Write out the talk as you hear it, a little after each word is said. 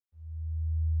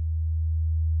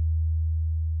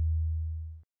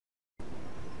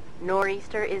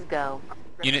Nor'easter is go.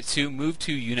 Unit 2, move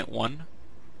to Unit 1.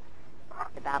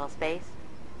 The battle space.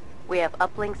 We have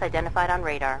uplinks identified on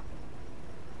radar.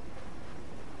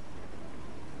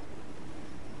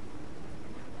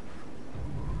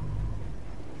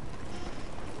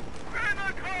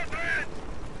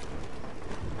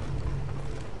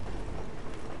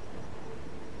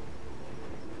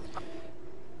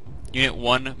 Unit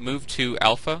 1, move to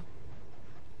Alpha.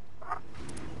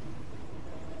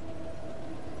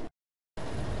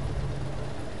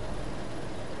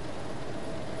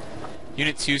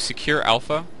 Unit 2, secure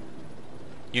Alpha.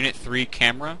 Unit 3,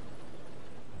 camera.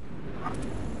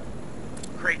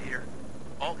 Crate here.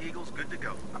 All Eagles good to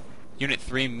go. Unit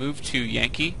 3, move to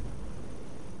Yankee.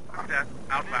 That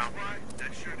outbound.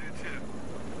 That sure do too.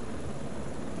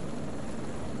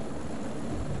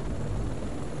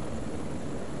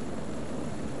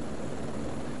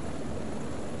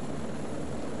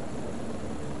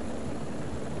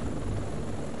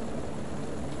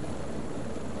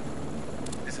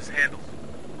 This is Handles.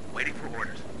 Waiting for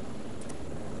orders.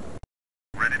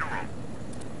 Ready to roll.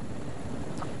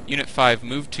 Unit 5,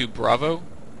 move to Bravo.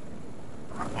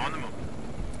 On the move.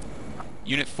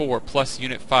 Unit 4 plus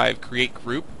Unit 5, create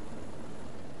group.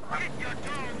 Get your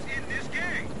dogs in this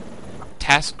game.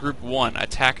 Task Group 1,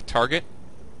 attack target.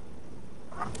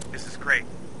 This is great.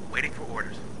 Waiting for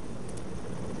orders.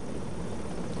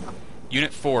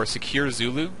 Unit 4, secure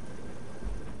Zulu.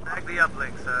 Tag the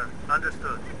uplink, sir.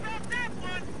 Understood.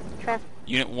 Trans-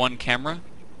 Unit 1, camera.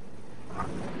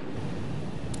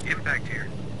 Impact here.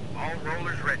 All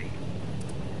rollers ready.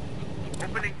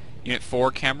 Opening. Unit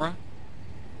 4, camera.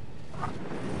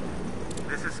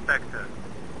 This is Spectre.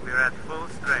 We're at full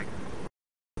strength.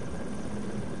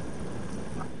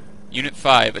 Unit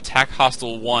 5, attack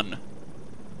hostile 1.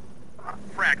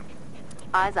 Frag 'em.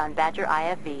 Eyes on Badger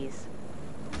IFVs.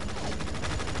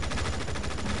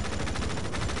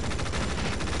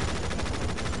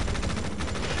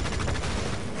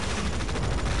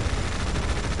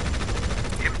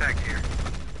 Impact here.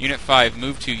 Unit 5,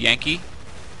 move to Yankee.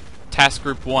 Task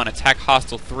Group 1, attack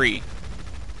hostile 3.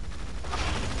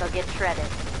 They'll get shredded.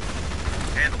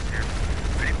 Handles here.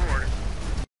 Ready for orders.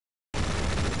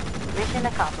 Mission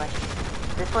accomplished.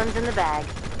 This one's in the bag.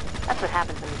 That's what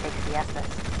happens when you take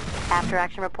siestas. After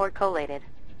action report collated.